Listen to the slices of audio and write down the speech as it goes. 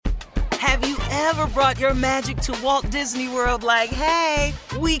Have you ever brought your magic to Walt Disney World like, hey,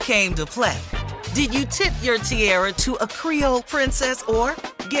 we came to play? Did you tip your tiara to a Creole princess or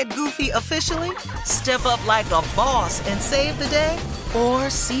get goofy officially? Step up like a boss and save the day? Or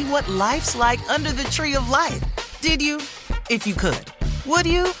see what life's like under the tree of life? Did you? If you could. Would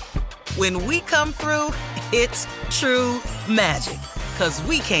you? When we come through, it's true magic. 'Cause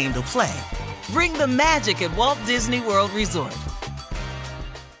we came to play. Bring the magic at Walt Disney World Resort.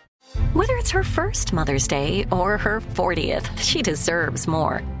 Whether it's her first Mother's Day or her 40th, she deserves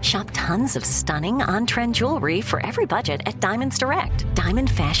more. Shop tons of stunning on-trend jewelry for every budget at Diamonds Direct. Diamond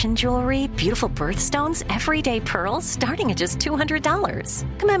fashion jewelry, beautiful birthstones, everyday pearls starting at just $200.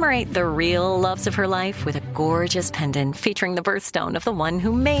 Commemorate the real loves of her life with a gorgeous pendant featuring the birthstone of the one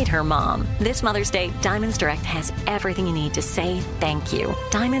who made her mom. This Mother's Day, Diamonds Direct has everything you need to say thank you.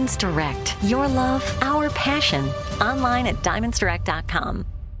 Diamonds Direct. Your love, our passion. Online at diamondsdirect.com.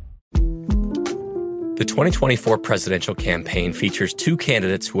 The 2024 presidential campaign features two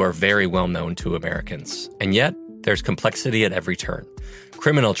candidates who are very well known to Americans. And yet, there's complexity at every turn.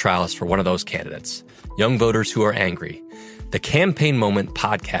 Criminal trials for one of those candidates. Young voters who are angry. The Campaign Moment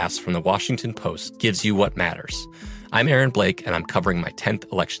podcast from the Washington Post gives you what matters. I'm Aaron Blake, and I'm covering my 10th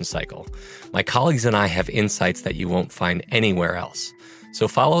election cycle. My colleagues and I have insights that you won't find anywhere else. So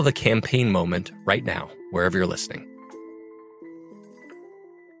follow The Campaign Moment right now, wherever you're listening.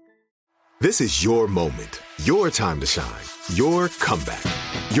 This is your moment, your time to shine, your comeback.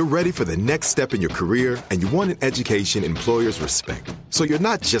 You're ready for the next step in your career, and you want an education employers respect. So you're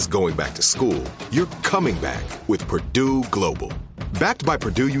not just going back to school, you're coming back with Purdue Global. Backed by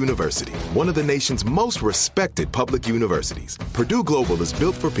Purdue University, one of the nation's most respected public universities, Purdue Global is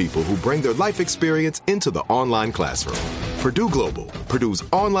built for people who bring their life experience into the online classroom. Purdue Global, Purdue's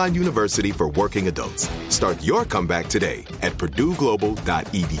online university for working adults. Start your comeback today at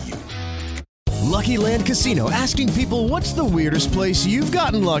purdueglobal.edu. Lucky Land Casino, asking people, what's the weirdest place you've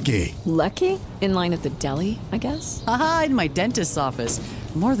gotten lucky? Lucky? In line at the deli, I guess? Aha, in my dentist's office.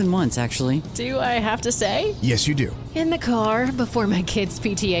 More than once, actually. Do I have to say? Yes, you do. In the car before my kids'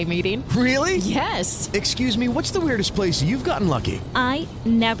 PTA meeting. Really? Yes. Excuse me, what's the weirdest place you've gotten lucky? I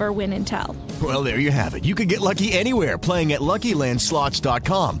never win and tell. Well, there you have it. You can get lucky anywhere, playing at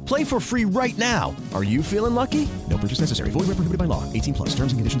LuckyLandSlots.com. Play for free right now. Are you feeling lucky? No purchase necessary. Void where prohibited by law. 18 plus.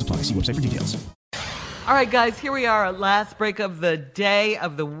 Terms and conditions apply. See website for details. All right, guys, here we are, our last break of the day,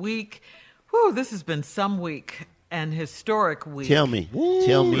 of the week. Whew, this has been some week, an historic week. Tell me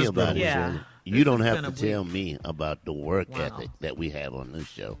about it, yeah. Shirley. You don't have to tell me about the work ethic that we have on this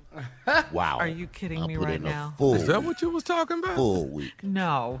show. Wow. Are you kidding me right now? Is that what you was talking about? Full week.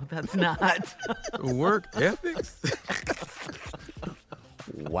 No, that's not. Work ethics?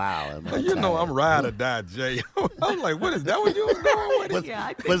 Wow. You know I'm ride or die, Jay. I'm like, what is that what you was going with? Yeah,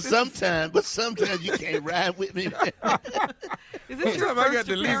 I think but sometimes you can't ride with me. Is this your I got first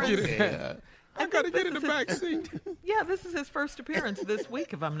to at least appearance? get it. I got to get in the back seat. Yeah, this is his first appearance this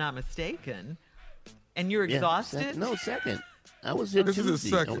week, if I'm not mistaken. And you're exhausted? Second. I was here Tuesday. Is his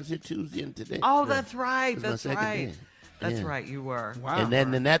second. I was here Tuesday and today. Oh, that's right. That's That's right. day. That's Yeah. right. You were. Wow. And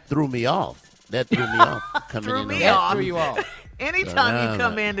then that threw me off. That threw me off. Coming Threw in me on- off. Threw you off. Anytime you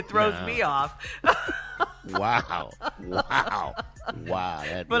come in, it throws me off. Wow.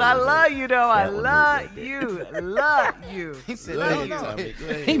 That But really I love hurt. you, though. I That one love hurt. you. Love you. He said, Go ahead, no. Tommy. Go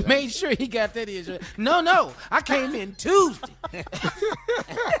ahead, He Tommy. made sure he got that in. No, I came in Tuesday.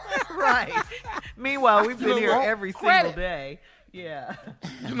 Right. Meanwhile, we've been know here what? every single Credit. day. Yeah.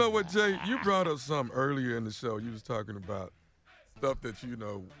 You know what, Jay? You brought up something earlier in the show. You was talking about stuff that,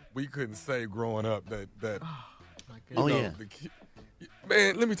 we couldn't say growing up that Oh, yeah.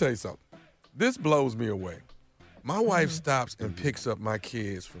 Man, let me tell you something. This blows me away. My wife stops and picks up my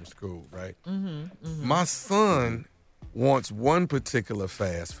kids from school, right? My son wants one particular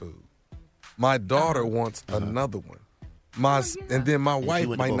fast food. My daughter wants another one. And then my wife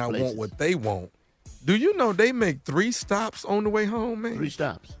went to might both not places. want what they want. Do you know they make 3 stops on the way home, man? 3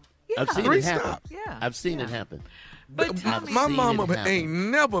 stops. Yeah. I've seen 3 it happen. stops. Yeah. I've seen it happen. But Tommy, My seen mama it happen. ain't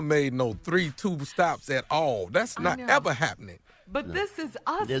never made no 2 stops at all. That's not know. ever happening. but this is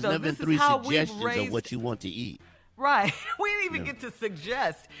us, There's though. never This been 3 is how we've suggestions raised. of what you want to eat. Right. We didn't even get to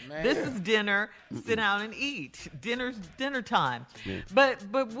suggest. This is dinner. Sit down and eat. Dinner time. But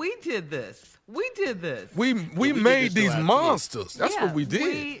we did this. We did this. We did made this to these our kids. monsters. That's Yeah, what we did.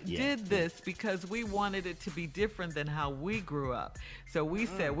 We did this because we wanted it to be different than how we grew up. So we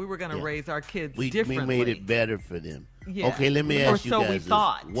said we were going to Yeah. raise our kids We differently. made it better for them. Yeah. Okay, let me Or ask you so guys we this.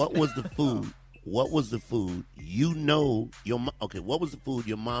 thought. What was the food? What was the food what was the food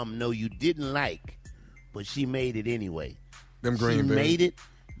your mom know you didn't like, but she made it anyway? Them She green beans. made it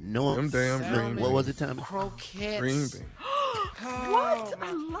No, them damn green beans. What was it, Tommy? Croquettes. Green beans. What?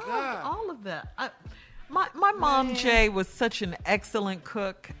 I love all of that. My mom, Jay, was such an excellent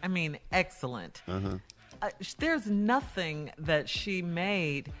cook. I mean, excellent. There's nothing that she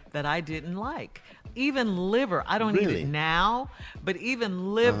made that I didn't like. Even liver. I don't eat it now, but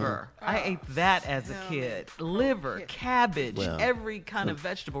even liver. I ate that as a kid. Liver, cabbage, every kind of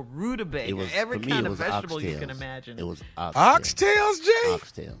vegetable, rutabaga, every kind of vegetable you can imagine. It was oxtails,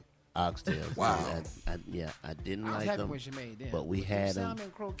 Jay? Oxtails. Wow. I didn't like them, when she made them. but we had them,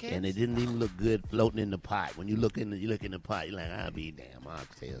 croquettes. and they didn't even look good floating in the pot. When you look in the pot, you're like, I'll be damn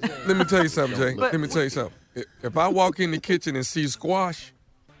oxtails. Let me tell you something, Jay. Let me tell you something. If I walk in the kitchen and see squash,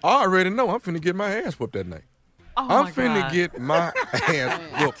 I already know I'm finna get my ass whooped that night. I'm finna get my ass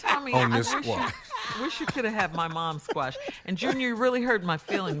whooped on this squash. Wish you could have had my mom's squash. And Junior, you really hurt my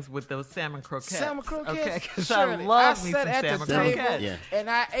feelings with those salmon croquettes. Salmon croquettes? Okay, because Shirley, I love me sat some at salmon the table croquettes. and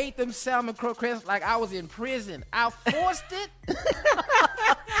I ate them salmon croquettes like I was in prison. I forced it.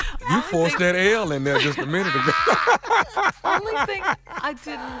 You forced that L in there just a minute ago. Only thing I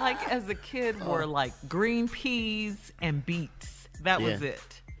didn't like as a kid were like green peas and beets. That was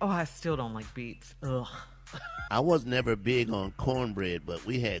it. Oh, I still don't like beets. Ugh. I was never big on cornbread, but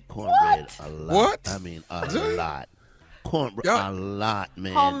we had cornbread a lot. What? I mean, a lot. Cornbread, a lot,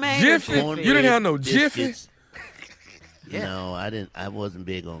 man. Homemade Jiffy? Cornbread, You didn't have no Jiffy? biscuits. No, I didn't. I wasn't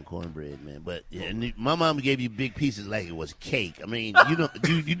big on cornbread, man. But and my mom gave you big pieces like it was cake. I mean,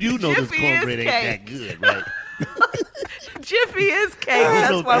 you do know this cornbread ain't that good, right? Jiffy is cake.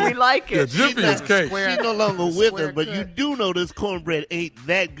 That's why we like it. Yeah, Jiffy is cake. She's no longer with us, but you do know this cornbread ain't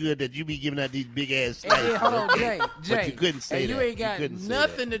that good that you be giving out these big ass slices. Hey, hold on, Jay. But you couldn't say that. You ain't got couldn't say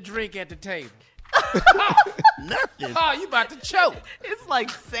nothing to drink at the table. Nothing. Oh, you about to choke. It's like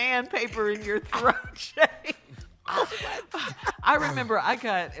sandpaper in your throat, Jay. I remember I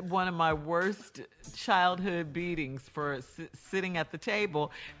got one of my worst childhood beatings for sitting at the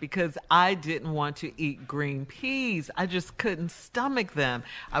table because I didn't want to eat green peas. I just couldn't stomach them.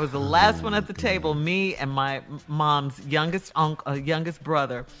 I was the last one at the table, me and my mom's youngest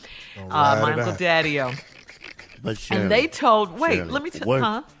brother, my Uncle Daddy-O. But Shirley, and they told, Shirley, let me tell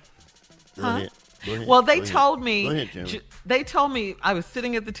Go ahead. Well, they told me, Go ahead, they told me I was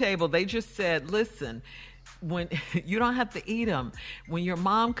sitting at the table. They just said, listen, when you don't have to eat them. When your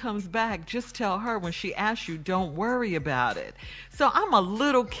mom comes back, just tell her when she asks you, don't worry about it. So I'm a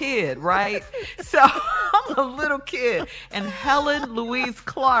little kid, right? And Helen Louise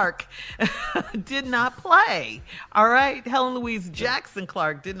Clark did not play. All right? Helen Louise Jackson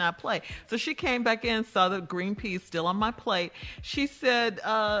Clark did not play. So she came back in, saw the green peas still on my plate. She said,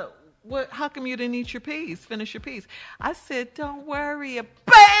 what? How come you didn't eat your peas? Finish your peas. I said, don't worry.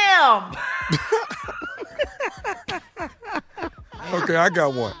 Bam! Okay, I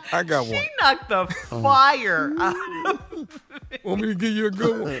got one. She knocked the fire out of me. Want me to give you a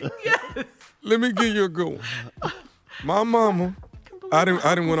good one? Yes. Let me give you a good one. My mama, I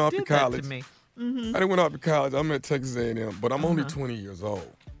didn't went off to college. I didn't went off to college. I'm at Texas A&M, but I'm only 20 years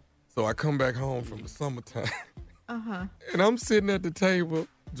old. So I come back home from the summertime. And I'm sitting at the table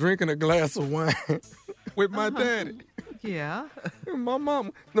drinking a glass of wine with my daddy. Yeah. And my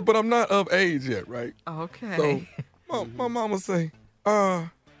mama, but I'm not of age yet, right? Okay. So my mama say, I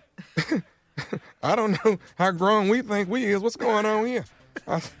don't know how grown we think we is. What's going on here?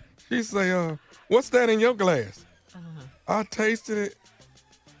 She say, what's that in your glass? I tasted it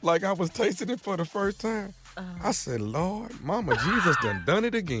like I was tasting it for the first time. I said, Lord, Mama Jesus done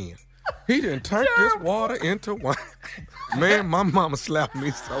it again. He done turned this water into wine. Man, my mama slapped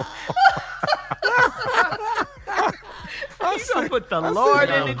me so hard. You gonna put the Lord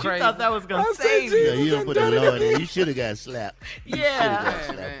in it? You thought that was gonna save you. Yeah, you don't put the Lord in. You should have got slapped. Yeah.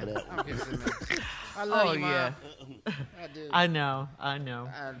 I love you, Mom. Yeah. I do. I know.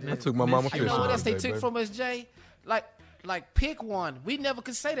 I took my mama fishing. You know what else they today, took from us, Jay? Like pick one. We never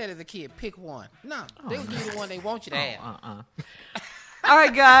could say that as a kid. Pick one. No, they'll give you the one they want you to have. All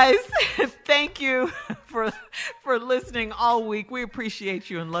right, guys. Thank you for listening all week. We appreciate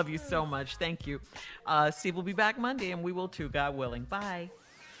you and love you so much. Thank you. Steve will be back Monday, and we will too, God willing. Bye.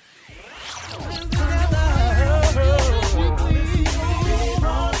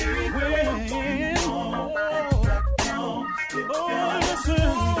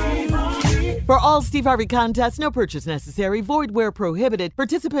 For all Steve Harvey contests, no purchase necessary, void where prohibited.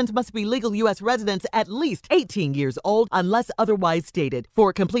 Participants must be legal U.S. residents at least 18 years old unless otherwise stated.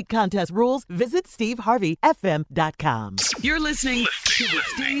 For complete contest rules, visit SteveHarveyFM.com. You're listening to the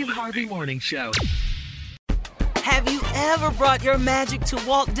Steve Harvey Morning Show. Have you ever brought your magic to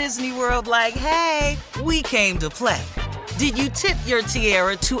Walt Disney World like, hey, we came to play? Did you tip your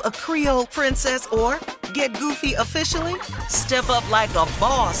tiara to a Creole princess or get goofy officially? Step up like a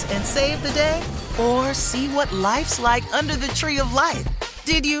boss and save the day? Or see what life's like under the tree of life?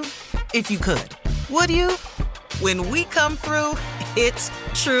 Did you? If you could. Would you? When we come through, it's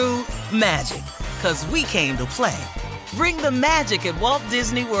true magic. 'Cause we came to play. Bring the magic at Walt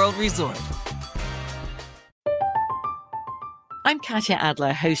Disney World Resort. I'm Katya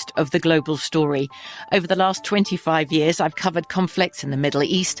Adler, host of The Global Story. Over the last 25 years, I've covered conflicts in the Middle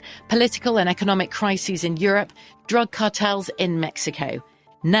East, political and economic crises in Europe, drug cartels in Mexico.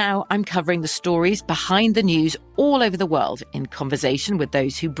 Now I'm covering the stories behind the news all over the world in conversation with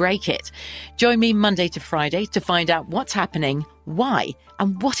those who break it. Join me Monday to Friday to find out what's happening, why,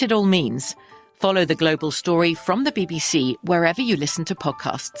 and what it all means. Follow The Global Story from the BBC wherever you listen to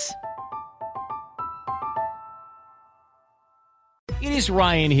podcasts. It is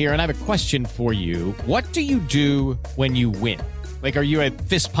Ryan here, and I have a question for you. What do you do when you win? Like, are you a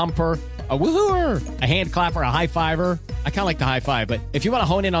fist pumper, a woohooer, a hand clapper, a high fiver? I kind of like the high five, but if you want to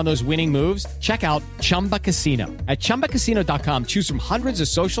hone in on those winning moves, check out Chumba Casino. At ChumbaCasino.com, choose from hundreds of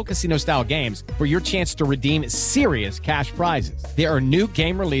social casino-style games for your chance to redeem serious cash prizes. There are new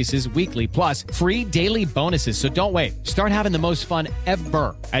game releases weekly, plus free daily bonuses, so don't wait. Start having the most fun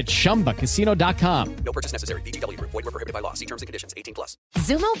ever at ChumbaCasino.com. No purchase necessary. VGW. Void where prohibited by law. See terms and conditions. 18+.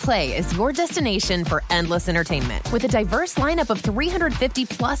 Xumo Play is your destination for endless entertainment. With a diverse lineup of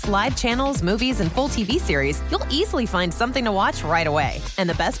 350-plus live channels, movies, and full TV series, you'll easily find something to watch right away. And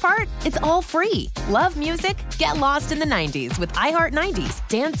the best part? It's all free. Love music? Get lost in the 90s with iHeart 90s.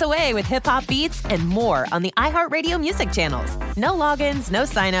 Dance away with hip-hop beats and more on the iHeartRadio music channels. No logins, no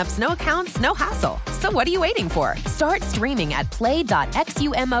signups, no accounts, no hassle. So what are you waiting for? Start streaming at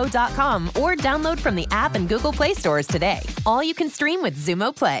play.xumo.com or download from the app and Google Play stores today. All you can stream with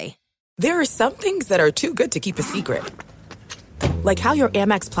Xumo Play. There are some things that are too good to keep a secret. Like how your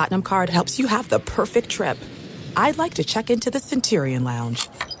Amex Platinum card helps you have the perfect trip. I'd like to check into the Centurion Lounge.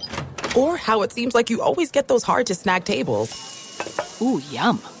 Or how it seems like you always get those hard-to-snag tables. Ooh,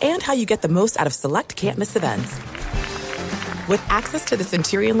 yum. And how you get the most out of select can't-miss events. With access to the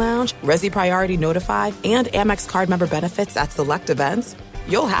Centurion Lounge, Resi Priority Notify, and Amex card member benefits at select events,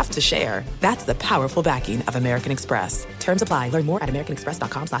 you'll have to share. That's the powerful backing of American Express. Terms apply. Learn more at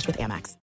americanexpress.com/withAmex.